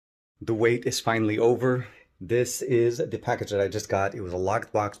The wait is finally over. This is the package that I just got. It was a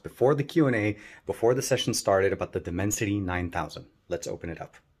locked box before the Q&A, before the session started about the Dimensity 9000. Let's open it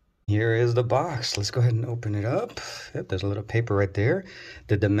up. Here is the box. Let's go ahead and open it up. Yep, there's a little paper right there.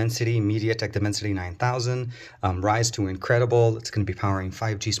 The Dimensity, Mediatek Dimensity 9000, rise to incredible. It's going to be powering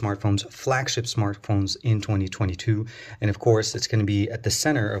 5G smartphones, flagship smartphones in 2022. And of course, it's going to be at the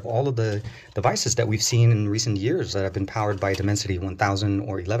center of all of the devices that we've seen in recent years that have been powered by Dimensity 1000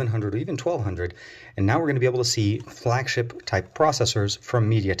 or 1100 or even 1200. And now we're going to be able to see flagship type processors from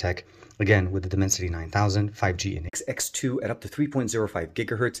Mediatek. Again, with the Dimensity 9000, 5G and X2 at up to 3.05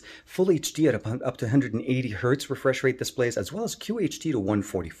 gigahertz, Full HD at up to 180 hertz refresh rate displays, as well as QHD to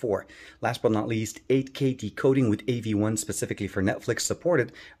 144. Last but not least, 8K decoding with AV1 specifically for Netflix,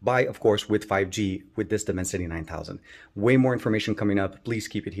 supported by, of course, with 5G with this Dimensity 9000. Way more information coming up. Please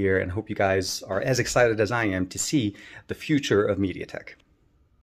keep it here, and hope you guys are as excited as I am to see the future of Mediatek.